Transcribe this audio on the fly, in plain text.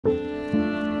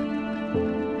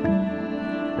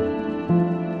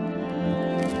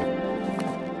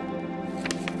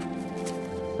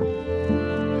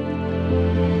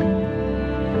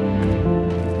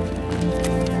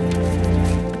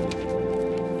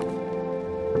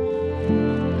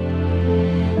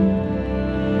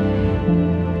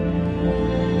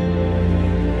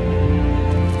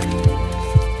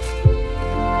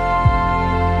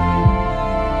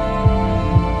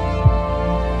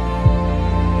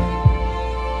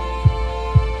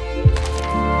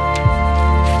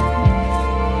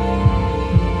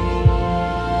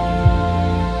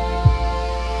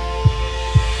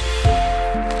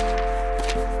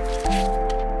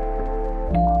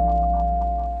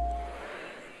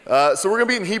So we're going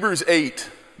to be in Hebrews 8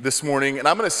 this morning, and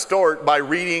I'm going to start by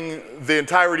reading the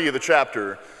entirety of the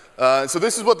chapter. So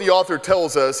this is what the author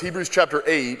tells us, Hebrews chapter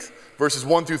 8, verses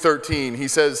 1 through 13. He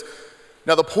says,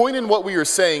 "Now the point in what we are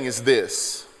saying is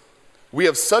this: we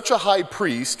have such a high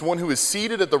priest, one who is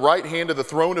seated at the right hand of the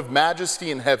throne of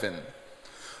majesty in heaven,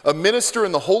 a minister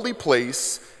in the holy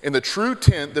place, in the true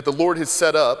tent that the Lord has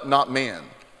set up, not man.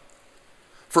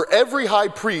 For every high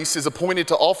priest is appointed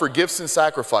to offer gifts and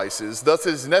sacrifices. Thus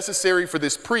it is necessary for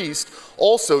this priest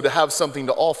also to have something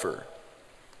to offer.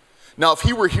 Now if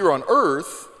he were here on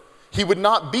earth, he would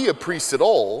not be a priest at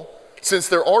all, since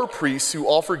there are priests who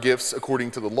offer gifts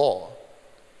according to the law.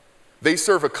 They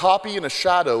serve a copy and a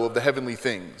shadow of the heavenly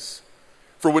things.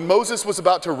 For when Moses was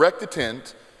about to erect the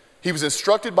tent, he was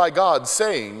instructed by God,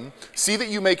 saying, 'See that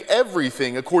you make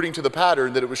everything according to the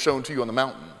pattern that it was shown to you on the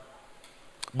mountain.'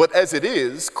 But as it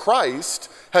is, Christ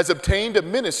has obtained a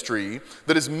ministry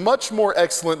that is much more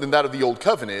excellent than that of the old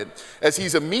covenant, as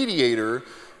he's a mediator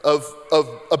of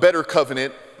a better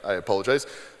covenant,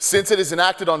 since it is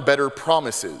enacted on better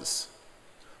promises.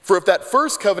 For if that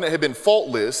first covenant had been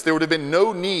faultless, there would have been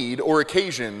no need or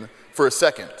occasion for a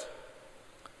second.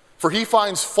 For he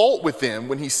finds fault with them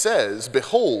when he says,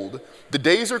 'Behold, the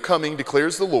days are coming,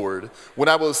 declares the Lord, when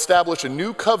I will establish a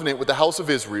new covenant with the house of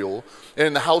Israel and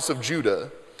in the house of Judah,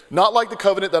 not like the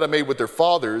covenant that I made with their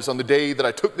fathers on the day that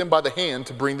I took them by the hand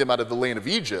to bring them out of the land of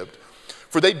Egypt.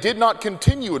 For they did not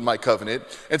continue in my covenant,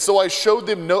 and so I showed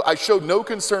no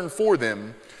concern for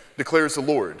them, declares the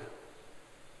Lord.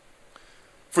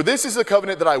 For this is the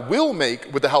covenant that I will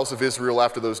make with the house of Israel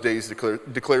after those days,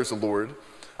 declares the Lord.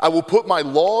 I will put my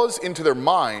laws into their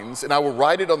minds, and I will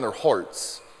write it on their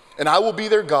hearts. And I will be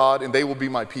their God, and they will be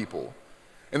my people.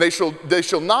 And they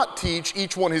shall not teach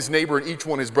each one his neighbor and each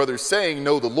one his brother, saying,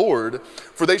 Know the Lord,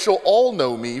 for they shall all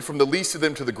know me, from the least of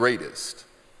them to the greatest.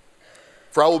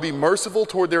 For I will be merciful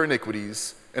toward their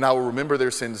iniquities, and I will remember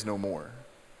their sins no more.'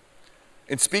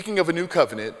 In speaking of a new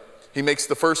covenant, he makes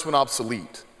the first one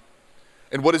obsolete.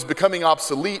 And what is becoming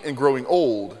obsolete and growing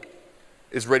old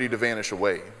is ready to vanish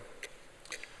away."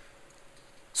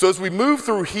 So as we move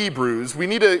through Hebrews, we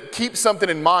need to keep something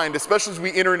in mind, especially as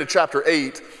we enter into chapter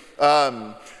 8.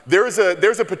 There's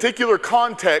a particular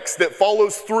context that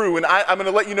follows through, and I'm going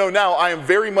to let you know now, I am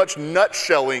very much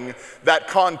nutshelling that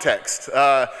context.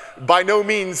 By no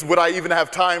means would I even have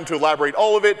time to elaborate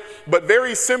all of it, but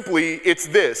very simply, it's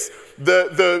this.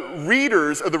 The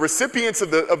readers or the recipients of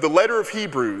the letter of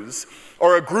Hebrews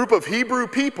are a group of Hebrew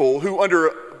people who,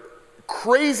 under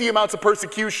crazy amounts of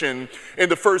persecution in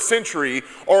the first century,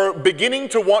 are beginning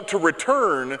to want to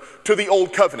return to the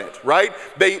old covenant, right?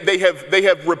 They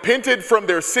have repented from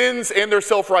their sins and their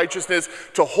self-righteousness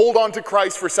to hold on to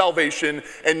Christ for salvation,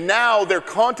 and now they're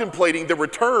contemplating the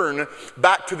return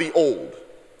back to the old.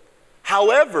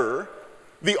 However,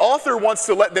 the author wants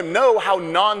to let them know how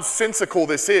nonsensical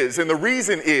this is, and the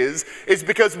reason is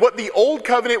because what the old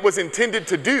covenant was intended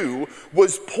to do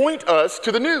was point us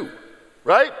to the new.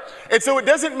 Right? And so it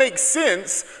doesn't make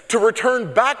sense to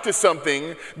return back to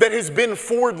something that has been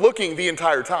forward-looking the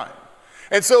entire time.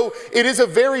 And so it is a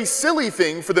very silly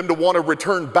thing for them to want to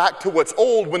return back to what's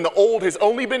old when the old has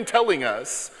only been telling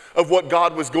us of what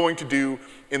God was going to do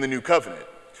in the new covenant.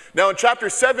 Now in chapter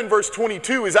 7, verse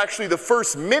 22 is actually the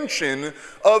first mention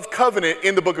of covenant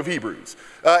in the book of Hebrews.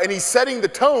 And he's setting the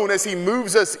tone as he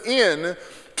moves us in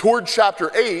toward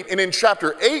chapter 8, and in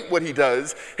chapter 8 what he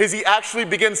does is he actually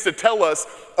begins to tell us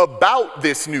about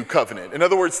this new covenant. In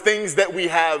other words, things that we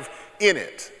have in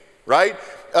it, right?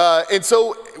 And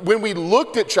so when we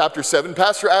looked at chapter 7,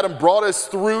 Pastor Adam brought us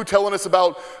through telling us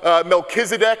about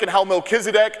Melchizedek, and how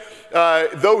Melchizedek,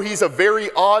 though he's a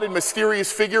very odd and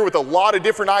mysterious figure with a lot of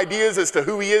different ideas as to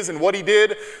who he is and what he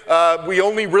did, we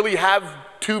only really have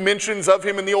 2 mentions of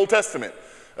him in the Old Testament.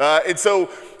 And so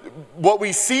what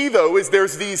we see, though, is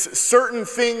there's these certain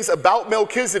things about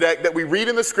Melchizedek that we read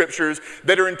in the scriptures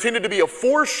that are intended to be a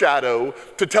foreshadow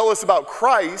to tell us about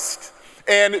Christ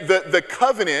and the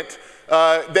covenant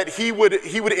that he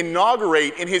would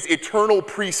inaugurate in his eternal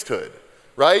priesthood,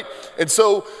 right? And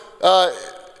so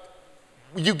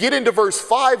you get into verse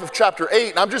 5 of chapter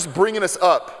 8, and I'm just bringing us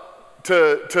up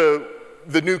to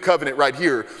the new covenant right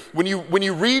here. When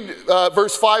you read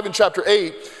verse 5 in chapter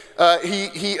 8,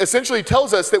 he essentially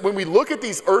tells us that when we look at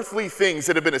these earthly things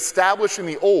that have been established in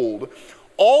the old,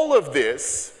 all of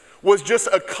this was just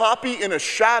a copy and a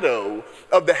shadow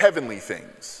of the heavenly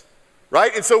things,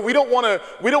 right? And so we don't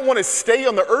want to stay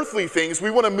on the earthly things.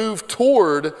 We want to move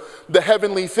toward the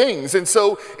heavenly things. And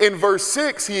so in verse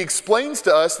 6, he explains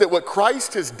to us that what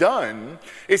Christ has done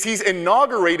is he's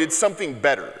inaugurated something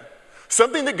better.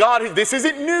 Something that God, this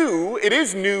isn't new, it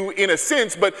is new in a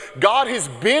sense, but God has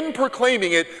been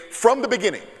proclaiming it from the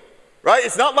beginning, right?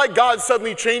 It's not like God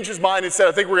suddenly changed his mind and said,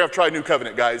 I think we're going to try a new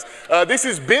covenant, guys. This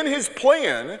has been his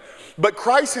plan, but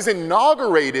Christ has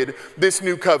inaugurated this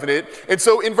new covenant. And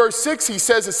so in verse 6, he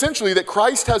says essentially that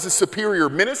Christ has a superior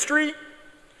ministry,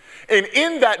 and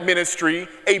in that ministry,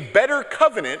 a better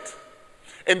covenant,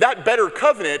 and that better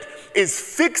covenant is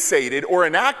fixated or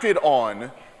enacted on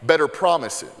better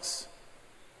promises.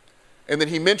 And then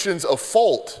he mentions a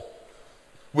fault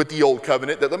with the old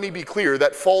covenant that, let me be clear,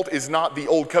 that fault is not the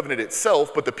old covenant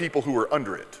itself, but the people who are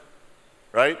under it,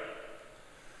 right?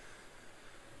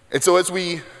 And so as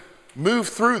we move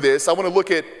through this, I want to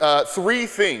look at three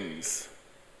things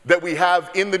that we have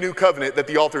in the new covenant that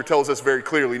the author tells us very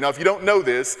clearly. Now, if you don't know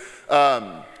this,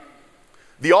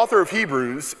 the author of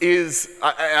Hebrews is,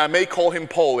 I may call him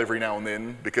Paul every now and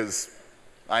then because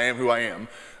I am who I am,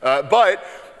 but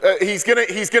he's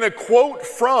gonna quote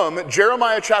from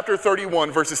Jeremiah chapter 31,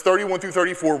 verses 31 through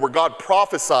 34, where God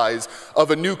prophesies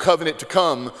of a new covenant to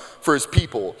come for his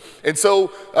people. And so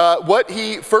what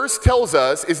he first tells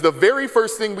us is the very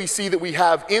first thing we see that we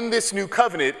have in this new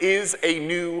covenant is a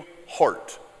new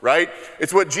heart, right?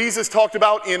 It's what Jesus talked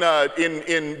about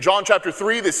in John chapter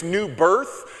 3, this new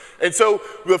birth. And so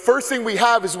the first thing we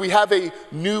have is we have a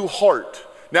new heart.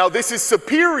 Now this is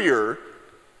superior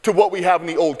to what we have in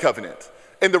the old covenant.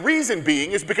 And the reason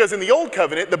being is because in the old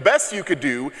covenant, the best you could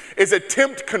do is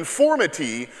attempt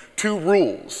conformity to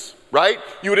rules, right?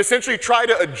 You would essentially try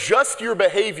to adjust your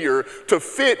behavior to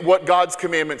fit what God's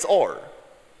commandments are.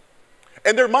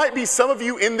 And there might be some of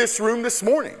you in this room this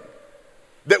morning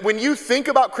that when you think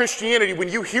about Christianity, when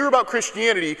you hear about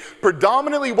Christianity,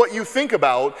 predominantly what you think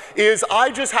about is,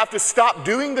 I just have to stop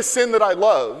doing the sin that I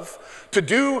love to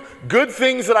do good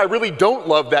things that I really don't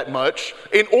love that much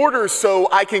in order so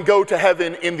I can go to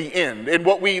heaven in the end. And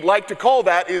what we like to call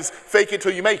that is fake it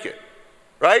till you make it,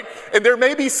 right? And there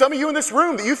may be some of you in this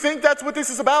room that you think that's what this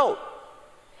is about.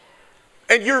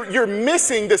 And you're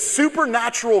missing the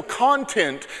supernatural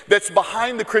content that's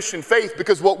behind the Christian faith,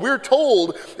 because what we're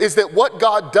told is that what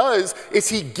God does is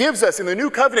he gives us, in the new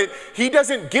covenant, he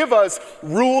doesn't give us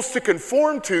rules to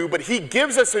conform to, but he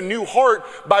gives us a new heart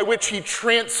by which he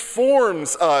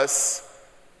transforms us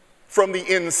from the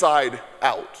inside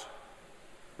out.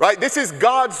 Right? This is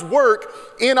God's work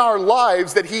in our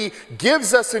lives, that he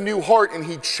gives us a new heart and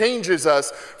he changes us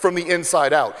from the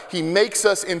inside out. He makes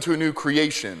us into a new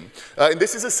creation. And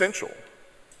this is essential.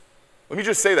 Let me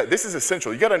just say that. This is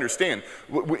essential. You got to understand,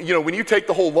 when you take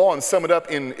the whole law and sum it up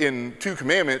in 2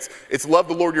 commandments, it's love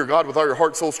the Lord your God with all your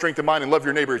heart, soul, strength, and mind, and love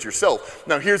your neighbor as yourself.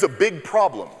 Now, here's a big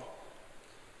problem.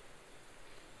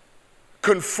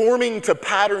 Conforming to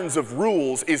patterns of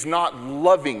rules is not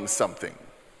loving something.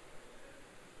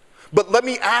 But let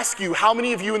me ask you, how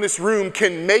many of you in this room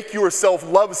can make yourself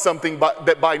love something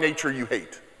that by nature you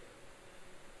hate?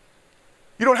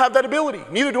 You don't have that ability.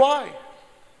 Neither do I.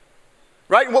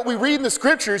 Right? And what we read in the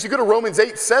scriptures, you go to Romans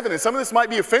 8:7, and some of this might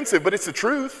be offensive, but it's the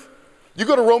truth. You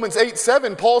go to Romans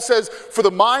 8:7, Paul says, for the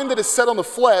mind that is set on the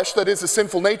flesh, that is the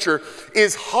sinful nature,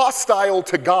 is hostile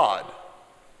to God.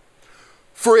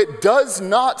 For it does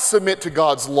not submit to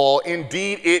God's law.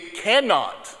 Indeed, it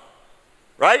cannot.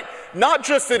 Right? Not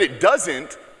just that it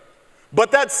doesn't,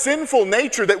 but that sinful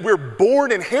nature that we're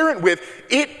born inherent with,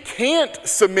 it can't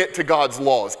submit to God's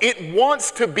laws. It wants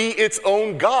to be its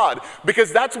own God,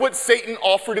 because that's what Satan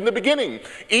offered in the beginning.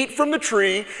 Eat from the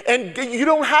tree, and you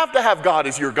don't have to have God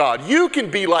as your God. You can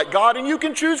be like God, and you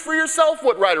can choose for yourself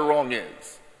what right or wrong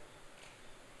is.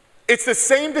 It's the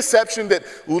same deception that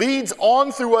leads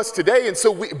on through us today, and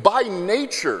so by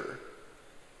nature,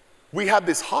 we have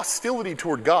this hostility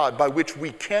toward God by which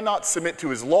we cannot submit to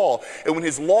his law. And when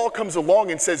his law comes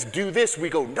along and says, do this, we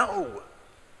go, no,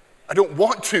 I don't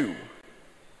want to.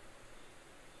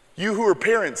 You who are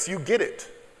parents, you get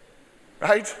it,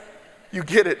 right? You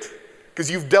get it because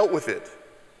you've dealt with it.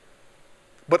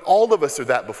 But all of us are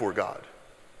that before God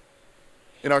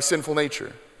in our sinful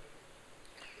nature.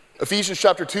 Ephesians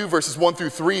chapter 2, verses 1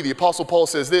 through 3, the Apostle Paul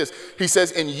says this. He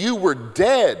says, and you were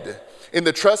dead in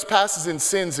the trespasses and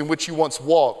sins in which you once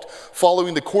walked,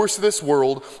 following the course of this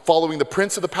world, following the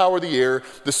prince of the power of the air,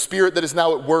 the spirit that is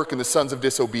now at work in the sons of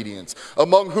disobedience,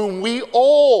 among whom we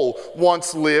all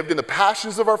once lived in the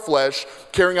passions of our flesh,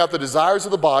 carrying out the desires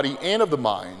of the body and of the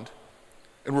mind,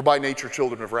 and were by nature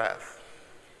children of wrath.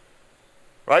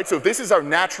 Right? So if this is our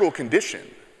natural condition,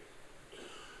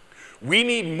 we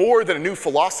need more than a new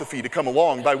philosophy to come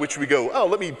along by which we go, oh,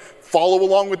 let me follow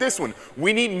along with this one.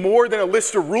 We need more than a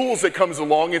list of rules that comes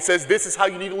along and says this is how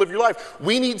you need to live your life.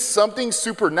 We need something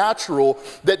supernatural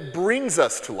that brings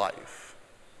us to life.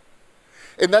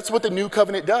 And that's what the new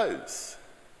covenant does.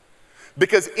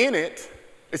 Because in it,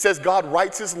 it says God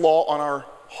writes his law on our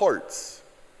hearts.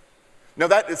 Now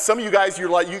that, some of you guys, you're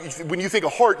like, when you think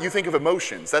of heart, you think of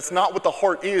emotions. That's not what the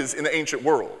heart is in the ancient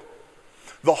world.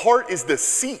 The heart is the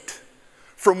seat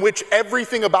from which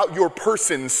everything about your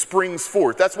person springs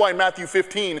forth. That's why in Matthew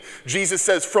 15, Jesus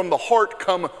says, from the heart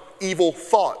come evil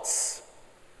thoughts.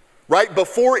 Right?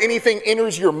 Before anything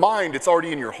enters your mind, it's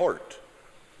already in your heart.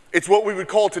 It's what we would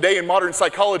call today in modern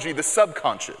psychology the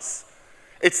subconscious.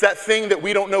 It's that thing that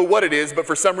we don't know what it is, but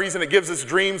for some reason it gives us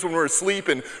dreams when we're asleep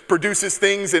and produces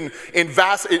things in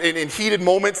heated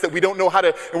moments that we don't know how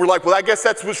to, and we're like, well, I guess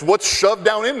that's what's shoved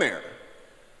down in there.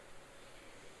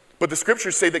 But the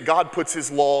scriptures say that God puts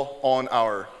his law on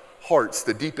our hearts,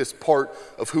 the deepest part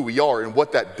of who we are. And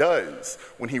what that does,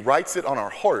 when he writes it on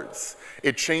our hearts,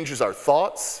 it changes our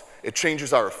thoughts, it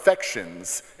changes our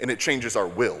affections, and it changes our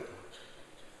will.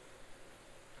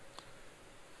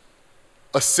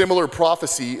 A similar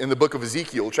prophecy in the book of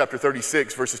Ezekiel, chapter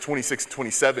 36, verses 26 and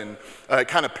 27,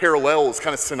 kind of parallels,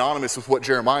 kind of synonymous with what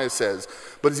Jeremiah says.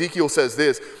 But Ezekiel says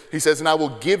this, he says, and I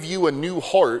will give you a new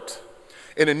heart,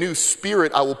 and a new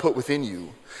spirit I will put within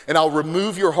you. And I'll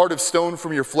remove your heart of stone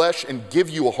from your flesh and give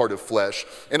you a heart of flesh.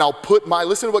 And I'll put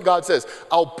listen to what God says,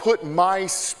 I'll put my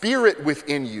spirit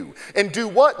within you. And do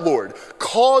what, Lord?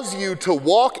 Cause you to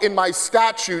walk in my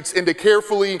statutes and to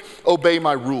carefully obey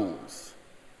my rules.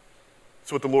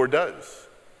 That's what the Lord does.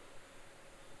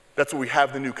 That's what we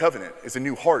have the new covenant, is a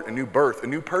new heart, a new birth, a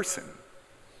new person.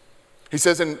 He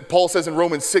says, and Paul says in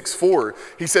Romans 6:4,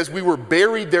 he says, we were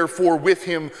buried therefore with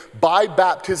him by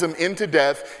baptism into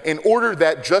death, in order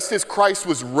that just as Christ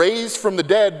was raised from the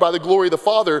dead by the glory of the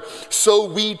Father,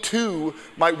 so we too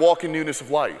might walk in newness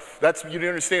of life. That's, you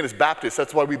understand, as Baptists,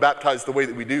 that's why we baptize the way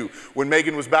that we do. When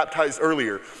Megan was baptized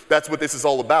earlier, that's what this is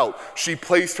all about. She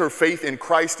placed her faith in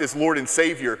Christ as Lord and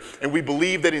Savior, and we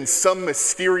believe that in some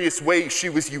mysterious way she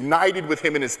was united with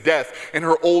him in his death, and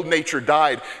her old nature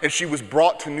died, and she was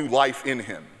brought to new life in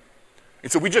him.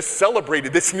 And so we just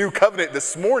celebrated this new covenant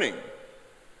this morning.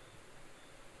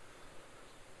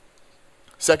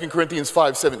 2 Corinthians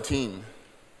 5:17.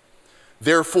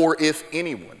 Therefore, if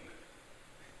anyone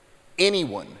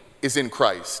is in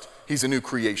Christ, he's a new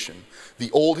creation.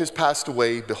 The old has passed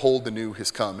away, behold, the new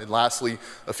has come. And lastly,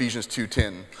 Ephesians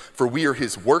 2:10. For we are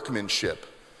his workmanship,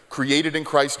 created in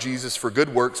Christ Jesus for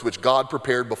good works, which God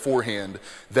prepared beforehand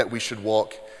that we should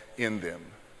walk in them.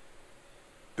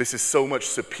 This is so much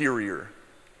superior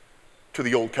to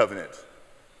the old covenant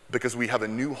because we have a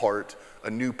new heart, a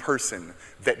new person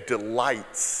that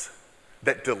delights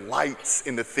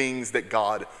in the things that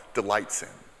God delights in.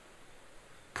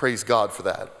 Praise God for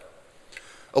that.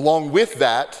 Along with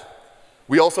that,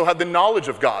 we also have the knowledge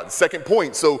of God. Second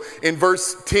point. So in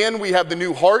verse 10, we have the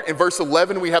new heart. In verse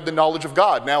 11, we have the knowledge of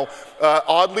God. Now,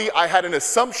 oddly, I had an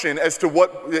assumption as to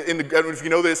what, I don't know if you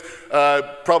know this,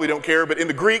 probably don't care, but in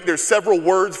the Greek, there's several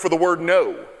words for the word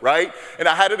know, right? And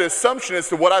I had an assumption as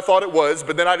to what I thought it was,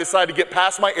 but then I decided to get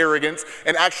past my arrogance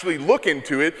and actually look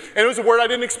into it, and it was a word I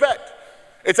didn't expect.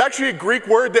 It's actually a Greek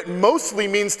word that mostly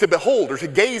means to behold or to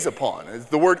gaze upon. It's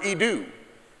the word idu.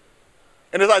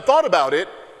 And as I thought about it,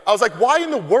 I was like, why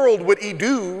in the world would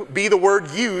idu be the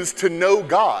word used to know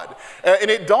God?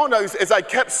 And it dawned on me as I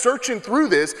kept searching through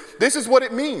this is what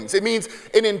it means. It means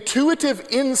an intuitive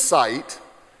insight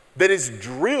that is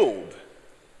drilled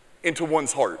into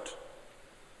one's heart.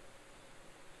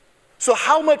 So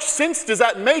how much sense does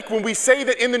that make when we say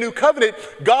that in the new covenant,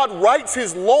 God writes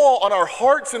his law on our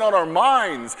hearts and on our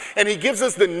minds, and he gives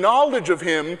us the knowledge of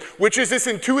him, which is this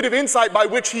intuitive insight by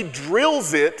which he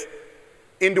drills it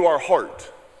into our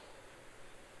heart.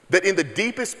 That in the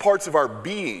deepest parts of our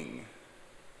being,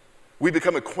 we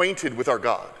become acquainted with our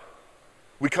God.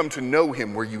 We come to know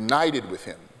him. We're united with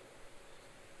him.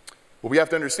 Well, we have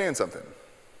to understand something.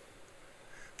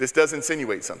 This does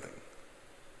insinuate something.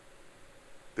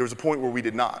 There was a point where we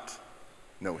did not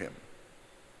know him.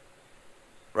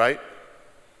 Right?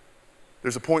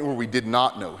 There's a point where we did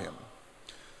not know him.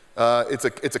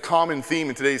 It's a common theme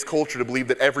in today's culture to believe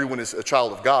that everyone is a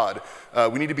child of God.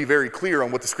 We need to be very clear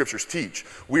on what the scriptures teach.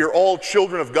 We are all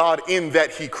children of God in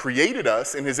that he created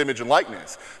us in his image and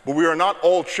likeness, but we are not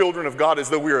all children of God as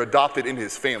though we are adopted into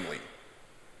his family.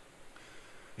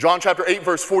 John chapter 8,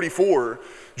 verse 44,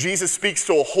 Jesus speaks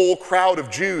to a whole crowd of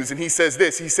Jews, and he says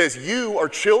this. He says, you are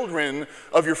children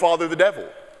of your father the devil.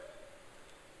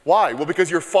 Why? Well, because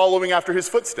you're following after his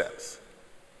footsteps.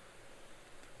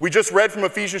 We just read from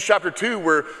Ephesians chapter 2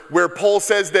 where Paul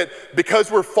says that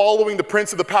because we're following the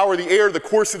prince of the power of the air, the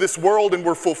course of this world, and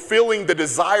we're fulfilling the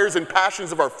desires and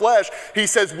passions of our flesh, he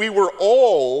says we were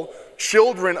all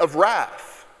children of wrath.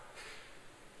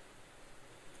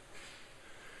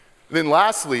 Then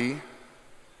lastly,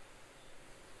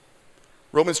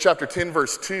 Romans chapter 10,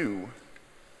 verse 2,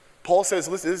 Paul says,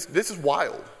 listen, this is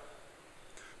wild.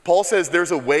 Paul says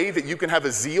there's a way that you can have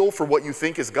a zeal for what you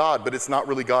think is God, but it's not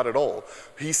really God at all.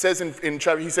 He says in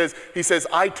chapter, he says,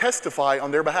 I testify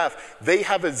on their behalf. They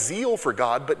have a zeal for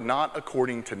God, but not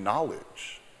according to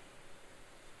knowledge.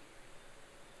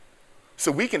 So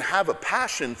we can have a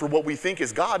passion for what we think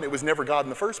is God, and it was never God in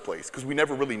the first place, because we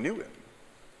never really knew him.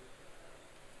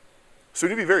 So we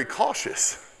need to be very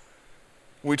cautious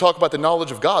when we talk about the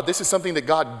knowledge of God. This is something that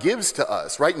God gives to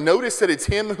us, right? Notice that it's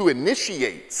him who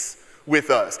initiates with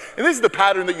us. And this is the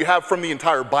pattern that you have from the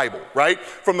entire Bible, right?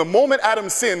 From the moment Adam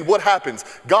sinned, what happens?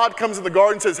 God comes in the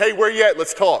garden and says, hey, where you at?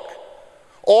 Let's talk.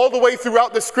 All the way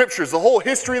throughout the scriptures, the whole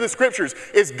history of the scriptures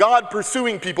is God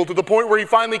pursuing people to the point where he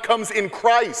finally comes in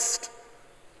Christ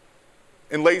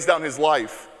and lays down his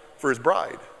life for his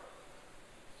bride.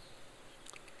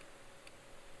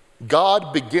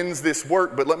 God begins this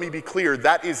work, but let me be clear,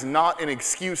 that is not an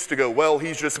excuse to go, well,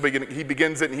 he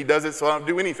begins it and he does it, so I don't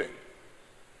do anything.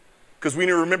 Because we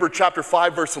need to remember chapter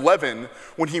 5, verse 11,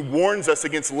 when he warns us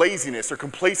against laziness or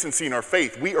complacency in our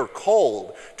faith. We are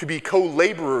called to be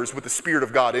co-laborers with the Spirit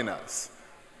of God in us,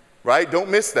 right? Don't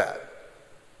miss that.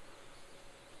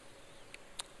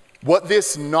 What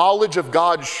this knowledge of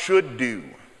God should do,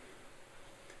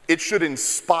 it should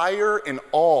inspire an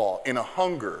awe and a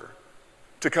hunger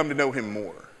to come to know him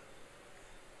more.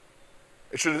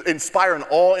 It should inspire an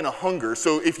awe and a hunger.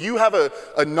 So if you have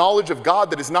a knowledge of God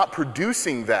that is not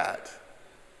producing that,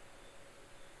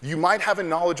 you might have a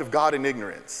knowledge of God in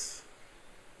ignorance.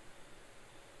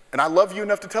 And I love you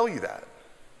enough to tell you that.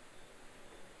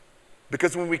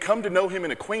 Because when we come to know him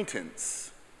in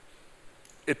acquaintance,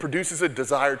 it produces a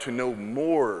desire to know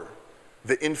more,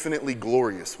 the infinitely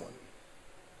glorious one.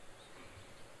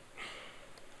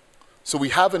 So we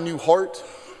have a new heart,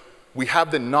 we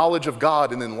have the knowledge of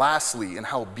God, and then lastly, and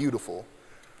how beautiful,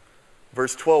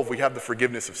 verse 12, we have the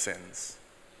forgiveness of sins.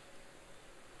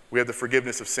 We have the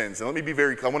forgiveness of sins. And let me be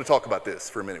very clear, I want to talk about this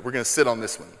for a minute. We're going to sit on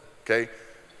this one, okay?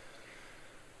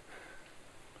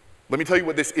 Let me tell you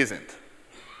what this isn't,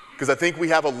 because I think we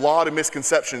have a lot of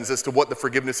misconceptions as to what the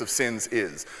forgiveness of sins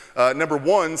is. Number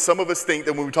one, some of us think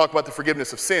that when we talk about the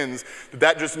forgiveness of sins,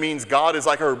 that just means God is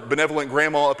like our benevolent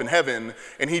grandma up in heaven,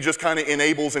 and he just kind of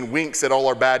enables and winks at all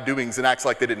our bad doings and acts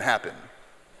like they didn't happen,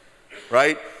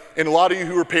 right? And a lot of you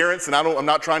who are parents, and I'm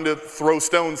not trying to throw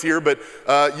stones here, but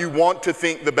you want to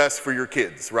think the best for your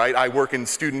kids, right? I work in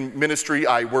student ministry.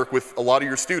 I work with a lot of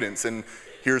your students, and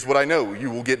here's what I know. You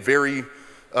will get very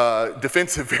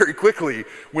defensive very quickly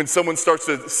when someone starts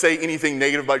to say anything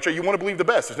negative about you. You want to believe the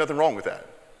best. There's nothing wrong with that.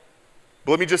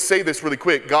 But let me just say this really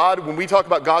quick. God, when we talk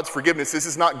about God's forgiveness, this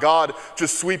is not God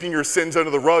just sweeping your sins under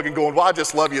the rug and going, well, I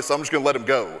just love you, so I'm just going to let them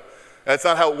go. That's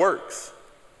not how it works.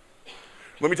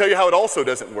 Let me tell you how it also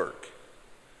doesn't work.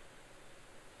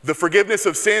 The forgiveness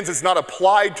of sins is not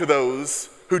applied to those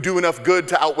who do enough good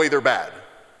to outweigh their bad.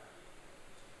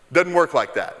 Doesn't work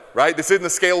like that, right? This isn't the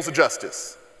scales of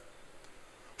justice.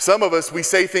 Some of us, we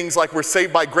say things like we're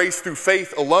saved by grace through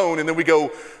faith alone, and then we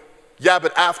go, yeah,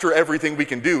 but after everything we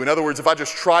can do. In other words, if I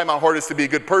just try my hardest to be a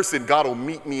good person, God will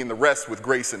meet me in the rest with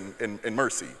grace and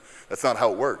mercy. That's not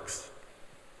how it works.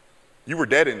 You were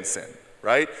dead in sin,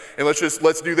 right? And let's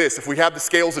do this. If we have the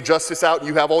scales of justice out, and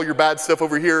you have all your bad stuff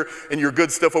over here and your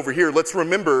good stuff over here, let's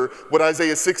remember what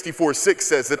Isaiah 64:6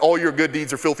 says, that all your good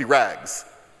deeds are filthy rags.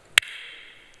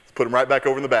 Let's put them right back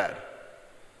over in the bad.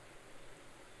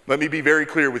 Let me be very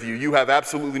clear with you. You have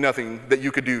absolutely nothing that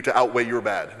you could do to outweigh your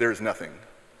bad. There is nothing.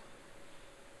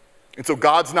 And so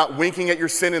God's not winking at your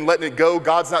sin and letting it go.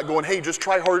 God's not going, hey, just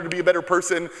try harder to be a better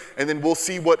person, and then we'll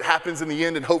see what happens in the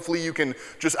end, and hopefully you can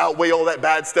just outweigh all that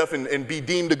bad stuff and be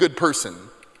deemed a good person. And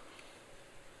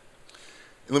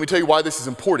let me tell you why this is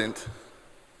important.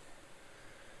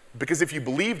 Because if you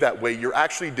believe that way, you're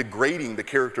actually degrading the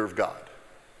character of God.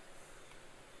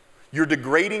 You're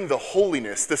degrading the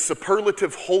holiness, the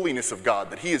superlative holiness of God,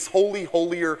 that he is holy,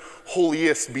 holier,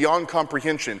 holiest, beyond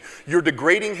comprehension. You're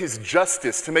degrading his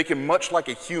justice to make him much like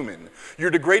a human.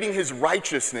 You're degrading his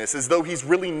righteousness as though he's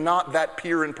really not that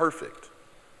pure and perfect.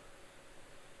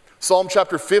 Psalm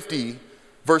chapter 50,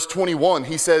 verse 21,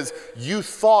 he says, you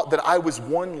thought that I was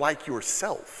one like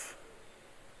yourself.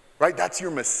 Right? That's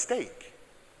your mistake.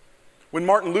 When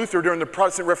Martin Luther, during the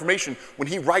Protestant Reformation, when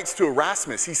he writes to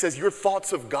Erasmus, he says, your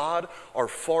thoughts of God are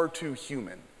far too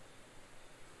human.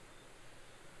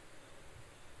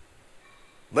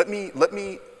 Let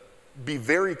me be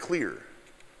very clear.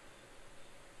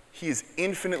 He is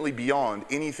infinitely beyond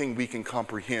anything we can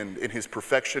comprehend in his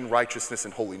perfection, righteousness,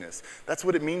 and holiness. That's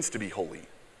what it means to be holy.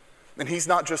 And he's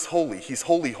not just holy, he's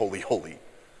holy, holy, holy.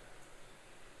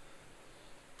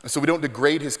 So we don't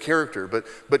degrade his character,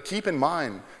 but keep in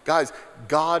mind, guys,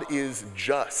 God is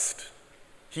just.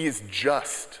 He is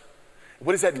just.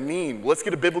 What does that mean? Well, let's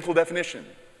get a biblical definition.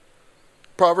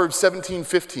 Proverbs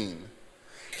 17:15.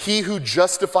 He who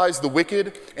justifies the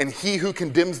wicked and he who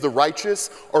condemns the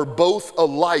righteous are both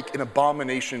alike an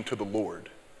abomination to the Lord.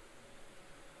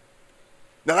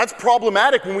 Now that's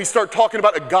problematic when we start talking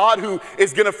about a God who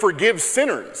is going to forgive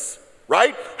sinners,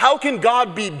 right? How can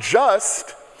God be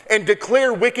just and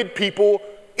declare wicked people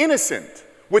innocent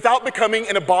without becoming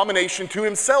an abomination to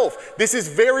himself? This is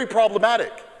very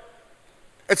problematic.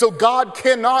 And so God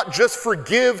cannot just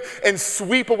forgive and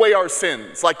sweep away our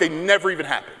sins like they never even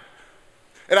happened.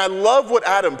 And I love what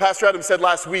Pastor Adam said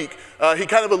last week. He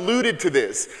kind of alluded to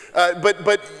this.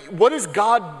 But what is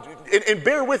God, and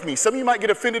bear with me, some of you might get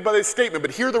offended by this statement,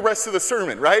 but hear the rest of the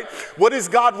sermon, right? What does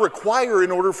God require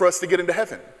in order for us to get into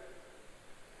heaven?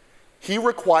 He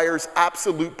requires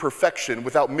absolute perfection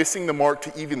without missing the mark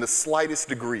to even the slightest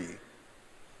degree.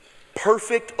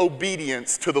 Perfect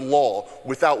obedience to the law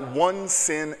without one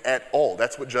sin at all.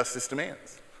 That's what justice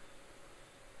demands.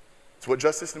 It's what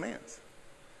justice demands.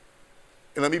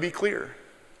 And let me be clear.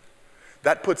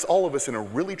 That puts all of us in a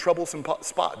really troublesome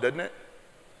spot, doesn't it?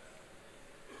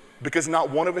 Because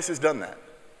not one of us has done that.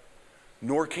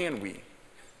 Nor can we.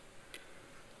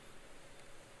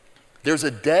 There's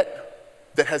a debt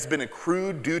that has been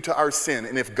accrued due to our sin.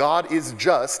 And if God is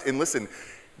just, and listen,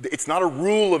 it's not a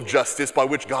rule of justice by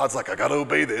which God's like, I gotta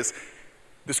obey this.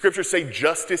 The scriptures say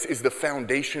justice is the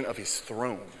foundation of his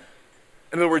throne.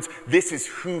 In other words, this is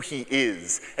who he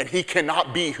is, and he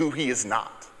cannot be who he is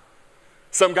not.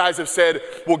 Some guys have said,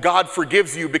 well, God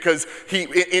forgives you because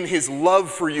in his love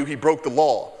for you, he broke the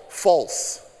law.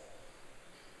 False.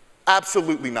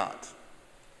 Absolutely not.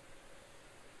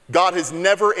 God has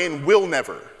never and will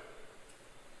never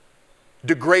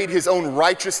degrade his own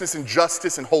righteousness and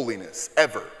justice and holiness,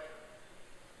 ever.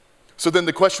 So then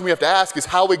the question we have to ask is,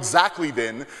 how exactly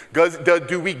then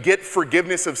do we get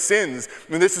forgiveness of sins?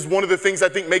 And this is one of the things I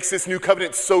think makes this new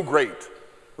covenant so great,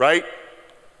 right?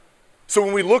 So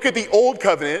when we look at the old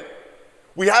covenant,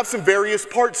 we have some various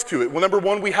parts to it. Well, number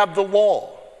one, we have the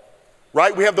law,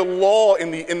 right? We have the law in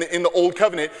the old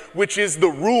covenant, which is the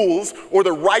rules or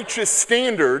the righteous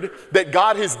standard that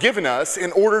God has given us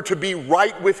in order to be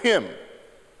right with him.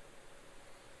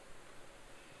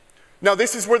 Now,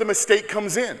 this is where the mistake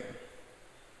comes in.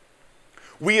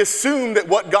 We assume that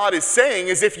what God is saying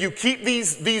is if you keep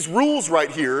these rules right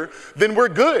here, then we're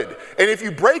good. And if you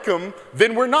break them,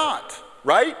 then we're not,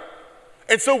 right?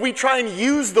 And so we try and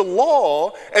use the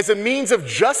law as a means of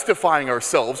justifying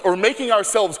ourselves or making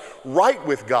ourselves right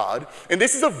with God. And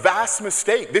this is a vast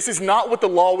mistake. This is not what the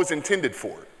law was intended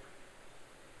for.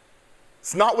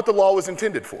 It's not what the law was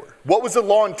intended for. What was the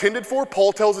law intended for?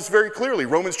 Paul tells us very clearly.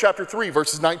 Romans chapter 3,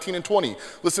 verses 19 and 20.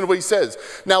 Listen to what he says.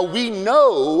 Now we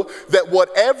know that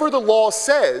whatever the law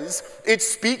says, it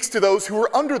speaks to those who are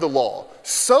under the law,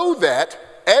 so that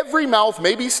every mouth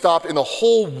may be stopped and the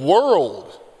whole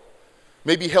world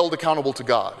may be held accountable to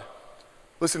God.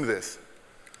 Listen to this.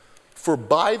 For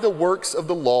by the works of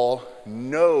the law,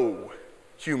 no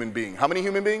human being. How many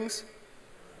human beings?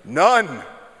 None.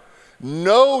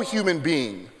 No human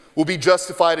being will be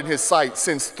justified in his sight,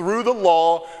 since through the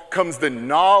law comes the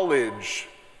knowledge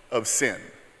of sin.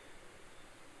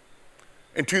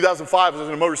 In 2005, I was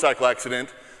in a motorcycle accident,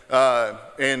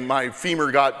 and my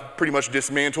femur got pretty much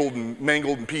dismantled and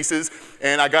mangled in pieces,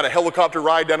 and I got a helicopter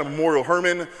ride down to Memorial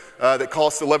Hermann that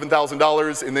cost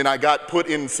 $11,000, and then I got put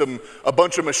in a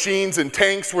bunch of machines and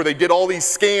tanks where they did all these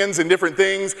scans and different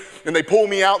things, and they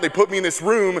pulled me out, and they put me in this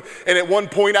room, and at one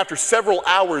point, after several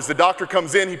hours, the doctor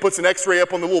comes in, he puts an x-ray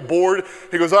up on the little board,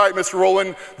 he goes, all right, Mr.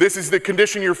 Rowland, this is the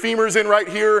condition your femur's in right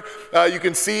here, you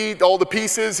can see all the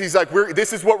pieces, he's like,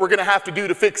 this is what we're gonna have to do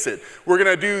to fix it. We're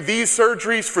gonna do these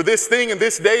surgeries for for this thing and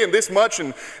this day and this much.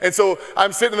 And so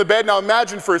I'm sitting in the bed. Now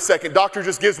imagine for a second, doctor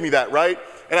just gives me that, right?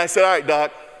 And I said, all right,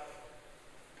 doc,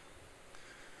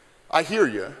 I hear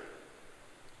you.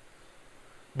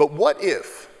 But what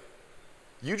if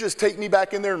you just take me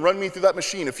back in there and run me through that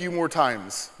machine a few more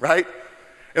times, right?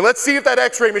 And let's see if that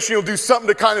x-ray machine will do something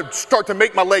to kind of start to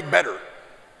make my leg better.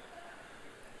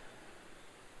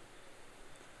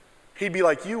 He'd be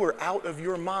like, you are out of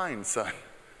your mind, son.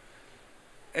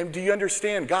 And do you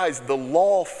understand, guys, the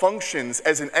law functions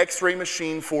as an x-ray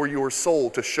machine for your soul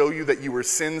to show you that you are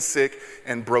sin sick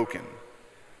and broken.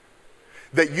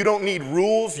 That you don't need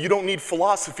rules, you don't need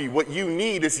philosophy. What you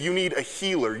need is you need a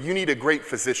healer, you need a great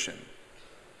physician.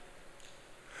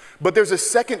 But there's a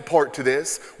second part to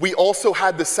this. We also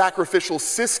had the sacrificial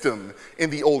system in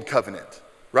the Old Covenant,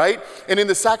 right? And in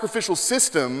the sacrificial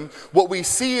system, what we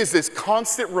see is this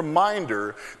constant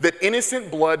reminder that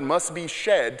innocent blood must be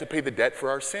shed to pay the debt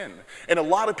for our sin. And a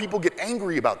lot of people get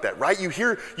angry about that, right? You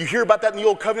hear about that in the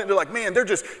Old Covenant, they're like, man, they're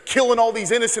just killing all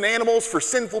these innocent animals for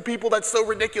sinful people. That's so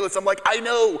ridiculous. I'm like, I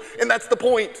know, and that's the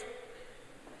point.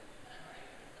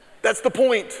 That's the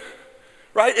point,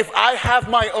 right? If I have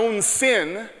my own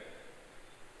sin,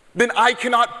 then I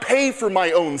cannot pay for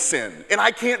my own sin, and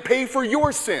I can't pay for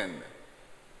your sin.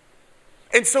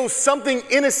 And so something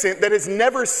innocent that has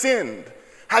never sinned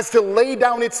has to lay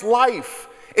down its life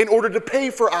in order to pay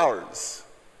for ours.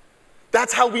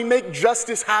 That's how we make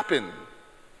justice happen.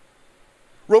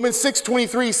 Romans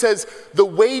 6:23 says, the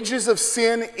wages of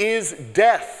sin is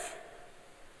death.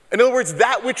 In other words,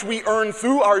 that which we earn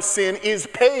through our sin is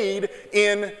paid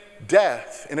in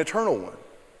death, an eternal one.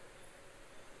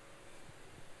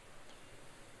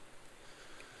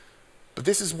 But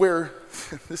this is where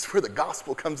the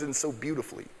gospel comes in so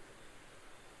beautifully.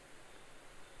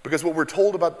 Because what we're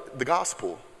told about the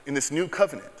gospel in this new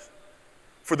covenant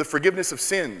for the forgiveness of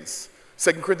sins,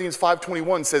 2 Corinthians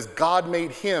 5:21 says, God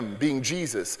made him, being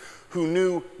Jesus, who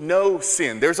knew no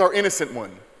sin. There's our innocent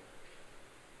one.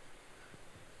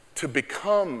 To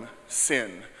become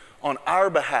sin on our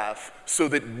behalf so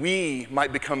that we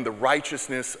might become the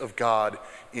righteousness of God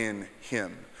in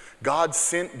him. God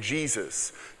sent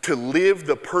Jesus to live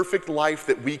the perfect life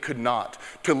that we could not,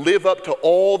 to live up to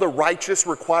all the righteous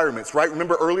requirements, right?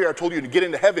 Remember earlier I told you to get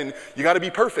into heaven, you got to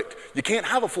be perfect. You can't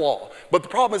have a flaw. But the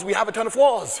problem is we have a ton of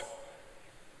flaws.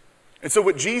 And so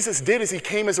what Jesus did is he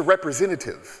came as a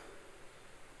representative.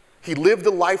 He lived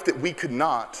the life that we could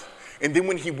not. And then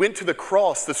when he went to the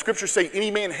cross, the scriptures say any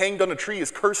man hanged on a tree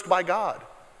is cursed by God.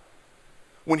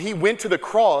 When he went to the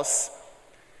cross,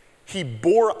 he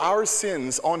bore our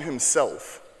sins on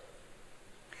himself.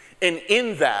 And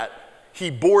in that,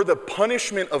 he bore the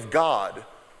punishment of God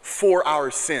for our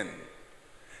sin.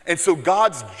 And so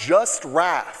God's just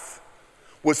wrath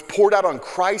was poured out on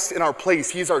Christ in our place.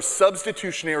 He is our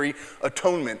substitutionary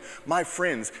atonement. My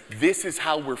friends, this is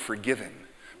how we're forgiven.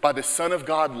 By the Son of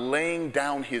God laying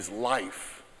down his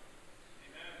life.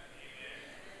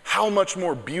 How much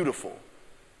more beautiful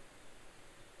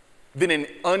than an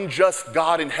unjust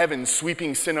God in heaven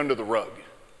sweeping sin under the rug.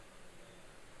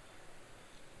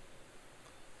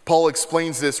 Paul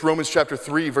explains this, Romans chapter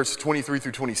 3, verses 23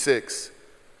 through 26.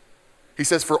 He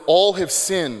says, for all have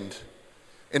sinned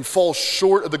and fall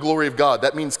short of the glory of God.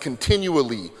 That means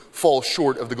continually fall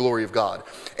short of the glory of God.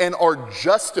 And are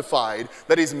justified,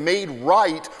 that is made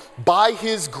right by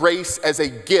his grace as a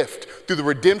gift through the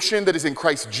redemption that is in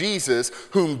Christ Jesus,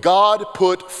 whom God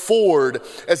put forward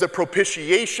as a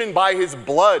propitiation by his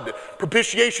blood.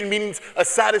 Propitiation means a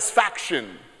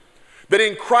satisfaction. That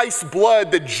in Christ's blood,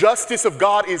 the justice of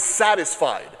God is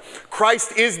satisfied.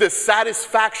 Christ is the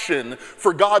satisfaction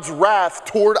for God's wrath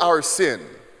toward our sin.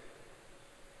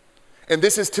 And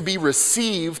this is to be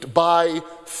received by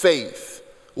faith.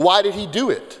 Why did he do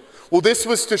it? Well, this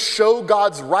was to show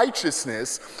God's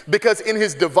righteousness because in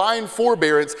his divine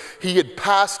forbearance, he had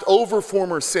passed over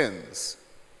former sins.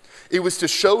 It was to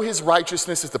show his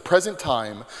righteousness at the present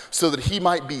time so that he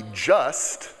might be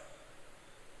just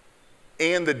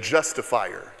and the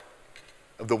justifier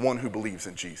of the one who believes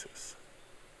in Jesus.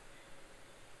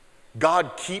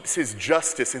 God keeps his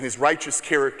justice and his righteous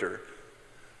character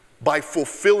by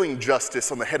fulfilling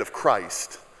justice on the head of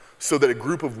Christ so that a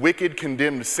group of wicked,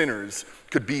 condemned sinners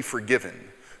could be forgiven.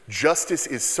 Justice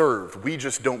is served. We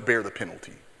just don't bear the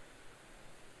penalty.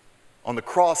 On the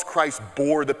cross, Christ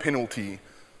bore the penalty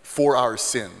for our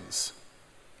sins.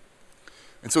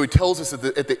 And so he tells us at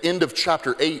the end of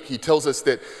chapter 8, he tells us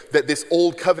that this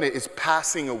old covenant is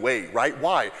passing away, right?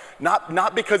 Why?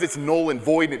 Not because it's null and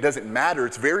void and it doesn't matter.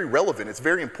 It's very relevant. It's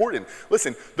very important.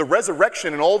 Listen, the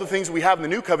resurrection and all the things we have in the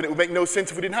new covenant would make no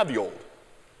sense if we didn't have the old,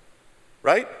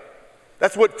 right?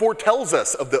 That's what foretells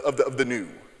us of the new.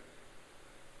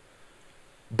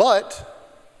 But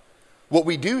what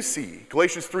we do see,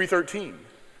 Galatians 3:13,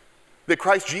 that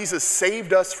Christ Jesus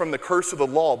saved us from the curse of the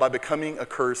law by becoming a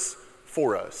curse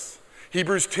for us.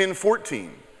 Hebrews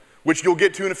 10:14, which you'll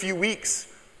get to in a few weeks,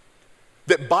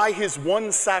 that by his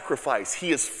one sacrifice,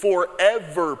 he is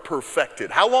forever perfected.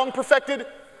 How long perfected?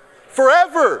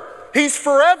 Forever. He's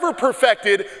forever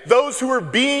perfected those who are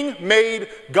being made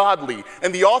godly.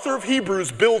 And the author of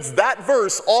Hebrews builds that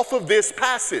verse off of this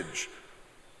passage.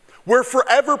 We're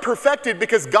forever perfected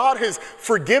because God has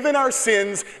forgiven our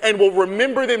sins and will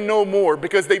remember them no more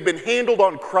because they've been handled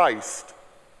on Christ.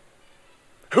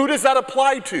 Who does that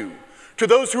apply to? To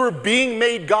those who are being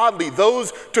made godly,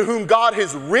 those to whom God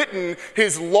has written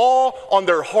his law on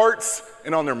their hearts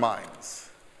and on their minds.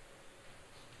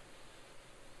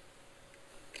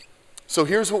 So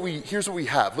here's what we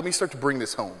have. Let me start to bring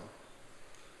this home.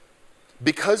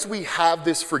 Because we have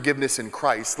this forgiveness in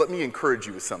Christ, let me encourage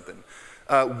you with something.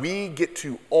 We get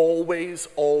to always,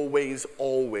 always,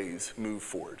 always move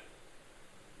forward.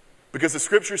 Because the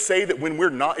scriptures say that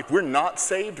if we're not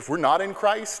saved, if we're not in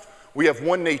Christ, we have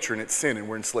one nature and it's sin and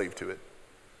we're enslaved to it.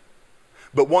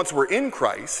 But once we're in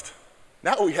Christ,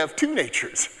 now we have two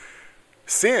natures.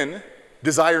 Sin,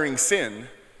 desiring sin,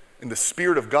 and the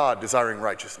Spirit of God desiring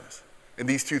righteousness. And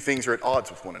these two things are at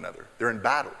odds with one another. They're in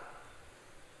battle.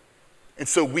 And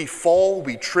so we fall,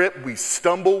 we trip, we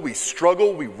stumble, we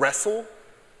struggle, we wrestle.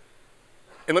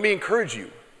 And let me encourage you,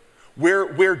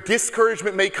 where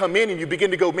discouragement may come in and you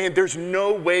begin to go, man, there's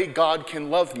no way God can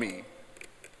love me.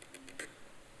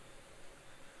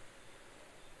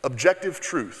 Objective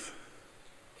truth.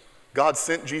 God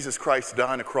sent Jesus Christ to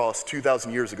die on a cross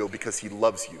 2,000 years ago because he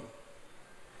loves you.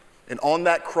 And on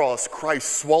that cross,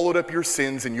 Christ swallowed up your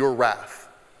sins and your wrath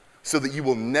so that you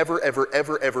will never, ever,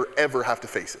 ever, ever, ever have to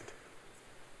face it.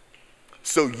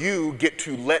 So you get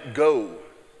to let go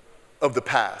of the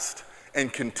past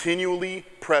and continually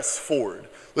press forward.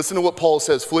 Listen to what Paul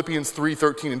says, Philippians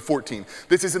 3:13 and 14.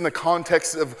 This is in the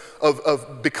context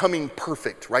of becoming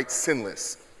perfect, right?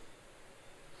 Sinless.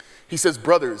 He says,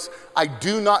 brothers, I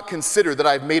do not consider that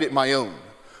I've made it my own,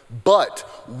 but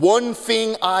one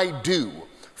thing I do,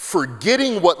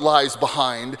 forgetting what lies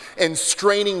behind and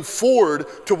straining forward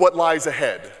to what lies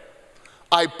ahead.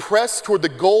 I press toward the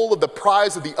goal of the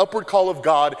prize of the upward call of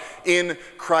God in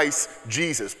Christ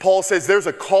Jesus. Paul says there's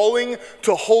a calling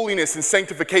to holiness and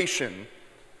sanctification.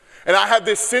 And I have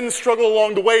this sin struggle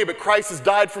along the way, but Christ has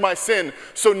died for my sin.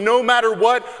 So no matter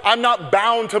what, I'm not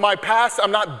bound to my past.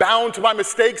 I'm not bound to my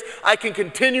mistakes. I can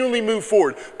continually move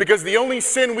forward because the only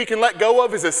sin we can let go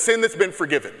of is a sin that's been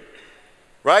forgiven.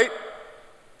 Right?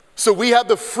 So we have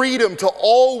the freedom to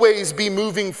always be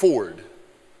moving forward.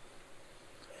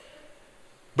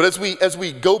 But as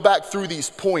we go back through these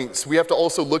points, we have to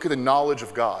also look at the knowledge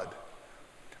of God.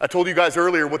 I told you guys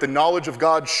earlier what the knowledge of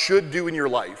God should do in your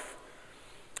life.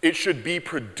 It should be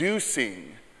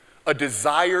producing a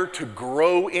desire to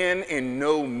grow in and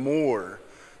know more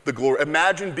the glory.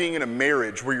 Imagine being in a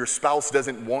marriage where your spouse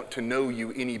doesn't want to know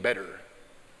you any better.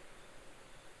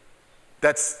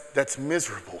 That's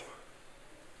miserable.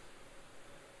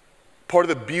 Part of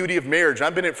the beauty of marriage,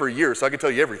 I've been in it for a year, so I can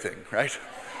tell you everything, right?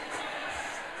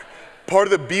 Part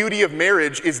of the beauty of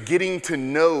marriage is getting to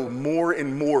know more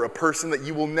and more a person that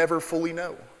you will never fully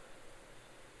know.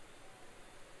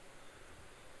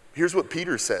 Here's what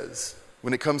Peter says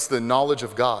when it comes to the knowledge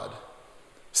of God.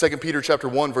 2 Peter chapter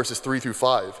 1, verses 3 through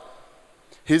 5.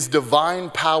 His divine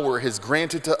power has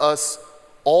granted to us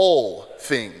all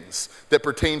things that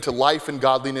pertain to life and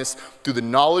godliness through the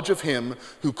knowledge of him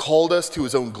who called us to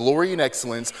his own glory and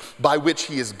excellence, by which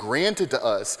he has granted to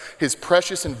us his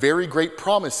precious and very great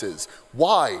promises.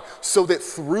 Why? So that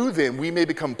through them we may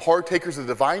become partakers of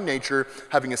the divine nature,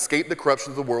 having escaped the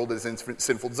corruption of the world as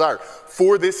sinful desire.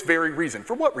 For this very reason.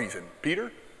 For what reason,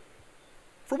 Peter?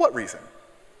 For what reason?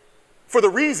 For the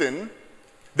reason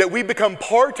that we become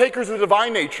partakers of the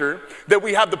divine nature, that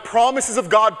we have the promises of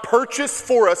God purchased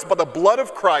for us by the blood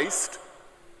of Christ,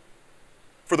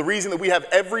 for the reason that we have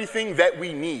everything that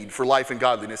we need for life and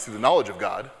godliness through the knowledge of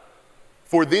God.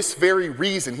 For this very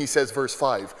reason, he says, verse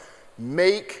 5,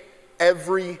 make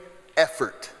every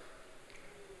effort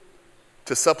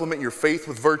to supplement your faith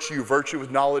with virtue, virtue with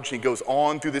knowledge. And he goes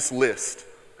on through this list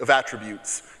of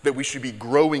attributes that we should be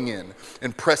growing in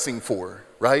and pressing for,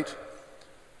 right?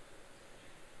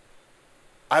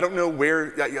 I don't know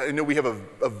I know we have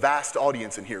a vast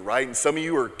audience in here, right? And some of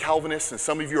you are Calvinists, and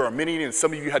some of you are Arminian, and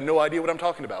some of you had no idea what I'm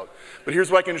talking about. But here's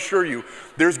what I can assure you.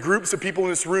 There's groups of people in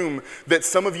this room that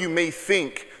some of you may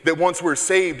think that once we're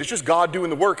saved, it's just God doing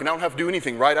the work and I don't have to do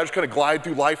anything, right? I just kind of glide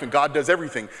through life and God does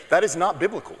everything. That is not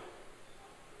biblical.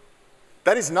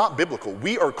 That is not biblical.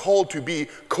 We are called to be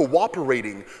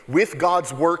cooperating with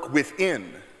God's work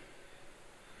within.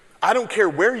 I don't care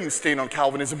where you stand on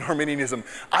Calvinism or Arminianism.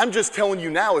 I'm just telling you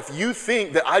now, if you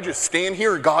think that I just stand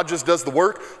here and God just does the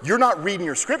work, you're not reading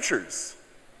your scriptures.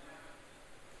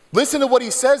 Listen to what he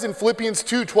says in Philippians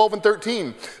 2, 12 and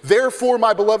 13. Therefore,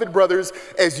 my beloved brothers,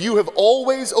 as you have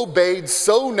always obeyed,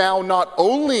 so now not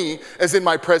only as in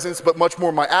my presence, but much more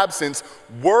in my absence,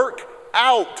 work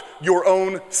out your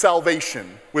own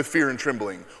salvation with fear and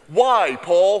trembling. Why,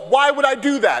 Paul? Why would I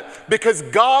do that? Because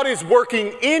God is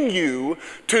working in you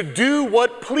to do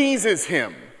what pleases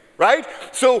him, right?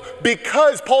 So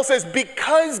Paul says,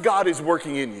 because God is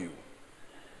working in you,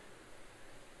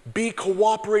 be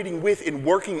cooperating with and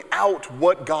working out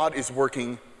what God is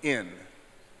working in.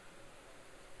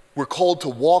 We're called to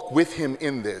walk with him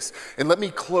in this. And let me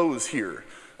close here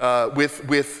I'm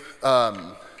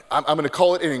going to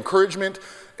call it an encouragement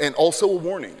and also a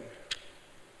warning.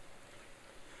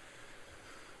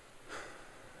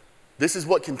 This is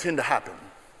what can tend to happen.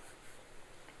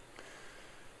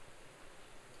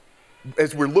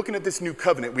 As we're looking at this new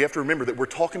covenant, we have to remember that we're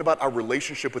talking about our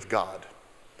relationship with God.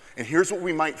 And here's what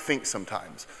we might think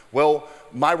sometimes. Well,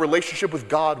 my relationship with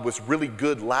God was really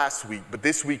good last week, but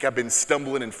this week I've been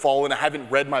stumbling and falling. I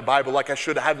haven't read my Bible like I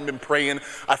should. I haven't been praying.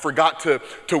 I forgot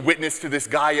to witness to this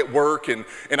guy at work, and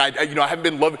I haven't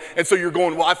been loving. And so you're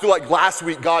going, well, I feel like last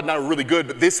week God and I were really good,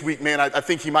 but this week, man, I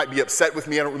think he might be upset with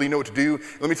me. I don't really know what to do.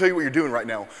 Let me tell you what you're doing right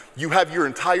now. You have your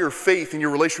entire faith in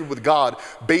your relationship with God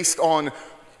based on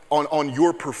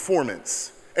your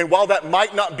performance. And while that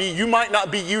might not be, you might not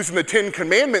be using the 10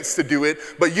 Commandments to do it,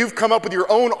 but you've come up with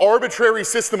your own arbitrary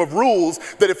system of rules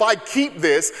that if I keep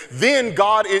this, then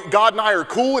God and I are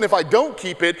cool, and if I don't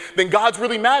keep it, then God's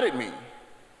really mad at me.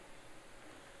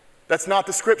 That's not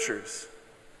the scriptures.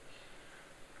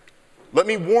 Let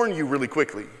me warn you really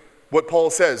quickly what Paul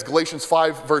says, Galatians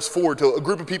 5 verse 4, to a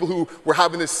group of people who were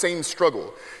having this same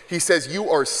struggle. He says, you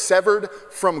are severed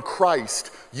from Christ,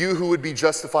 you who would be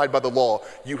justified by the law.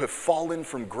 You have fallen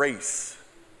from grace.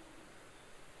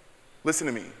 Listen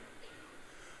to me.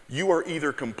 You are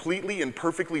either completely and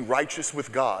perfectly righteous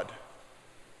with God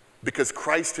because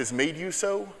Christ has made you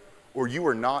so, or you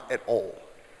are not at all.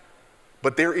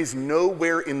 But there is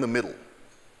nowhere in the middle.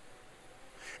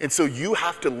 And so you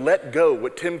have to let go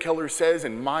what Tim Keller says,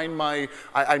 and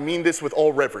I mean this with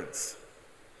all reverence.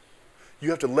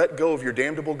 You have to let go of your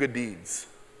damnable good deeds,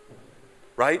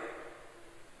 right?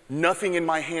 Nothing in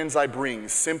my hands I bring,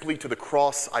 simply to the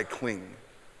cross I cling.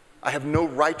 I have no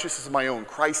righteousness of my own.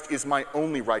 Christ is my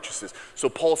only righteousness. So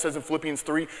Paul says in Philippians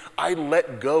 3, I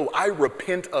let go, I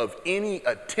repent of any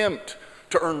attempt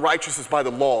to earn righteousness by the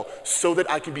law, so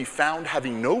that I can be found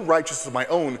having no righteousness of my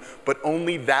own, but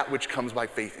only that which comes by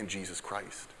faith in Jesus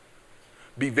Christ.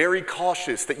 Be very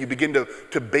cautious that you begin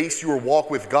to base your walk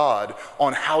with God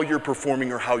on how you're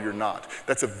performing or how you're not.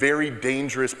 That's a very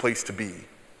dangerous place to be.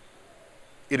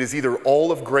 It is either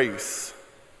all of grace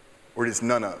or it is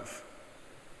none of,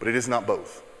 but it is not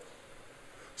both.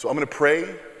 So I'm going to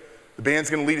pray. The band's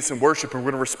going to lead us in worship, and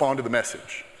we're going to respond to the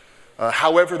message.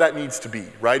 However that needs to be,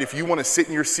 right? If you want to sit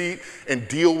in your seat and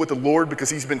deal with the Lord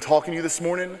because he's been talking to you this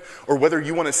morning, or whether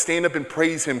you want to stand up and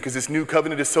praise him because this new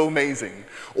covenant is so amazing,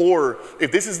 or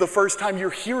if this is the first time you're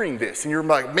hearing this and you're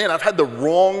like, man, I've had the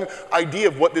wrong idea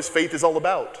of what this faith is all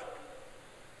about,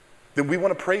 then we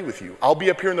want to pray with you. I'll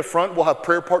be up here in the front. We'll have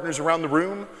prayer partners around the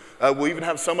room. We'll even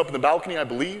have some up in the balcony, I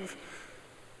believe.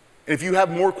 And if you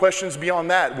have more questions beyond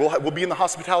that, we'll be in the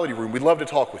hospitality room. We'd love to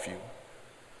talk with you.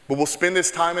 But we'll spend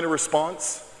this time in a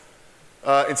response.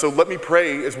 And so let me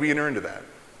pray as we enter into that.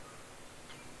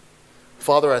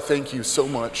 Father, I thank you so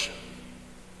much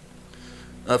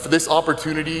for this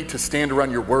opportunity to stand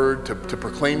around your word, to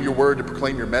proclaim your word, to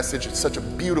proclaim your message. It's such a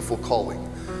beautiful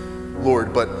calling,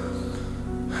 Lord. But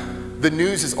the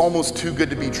news is almost too good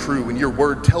to be true. And your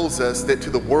word tells us that to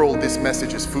the world this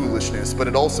message is foolishness. But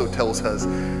it also tells us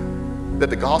that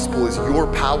the gospel is your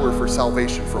power for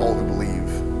salvation for all who believe.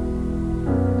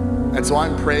 And so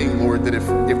I'm praying, Lord, that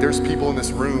if there's people in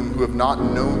this room who have not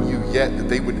known you yet, that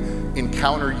they would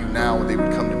encounter you now and they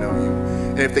would come to know you.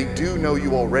 And if they do know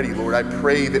you already, Lord, I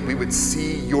pray that we would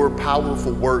see your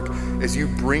powerful work as you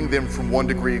bring them from one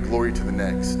degree of glory to the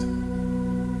next.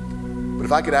 But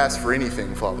if I could ask for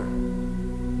anything, Father,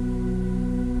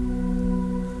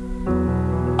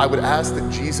 I would ask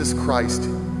that Jesus Christ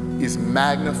is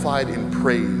magnified and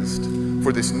praised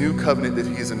for this new covenant that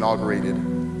he has inaugurated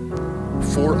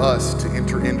for us to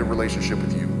enter into relationship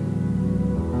with you.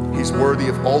 He's worthy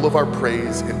of all of our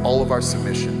praise and all of our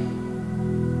submission.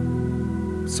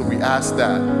 So we ask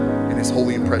that in his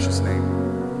holy and precious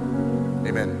name.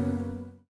 Amen.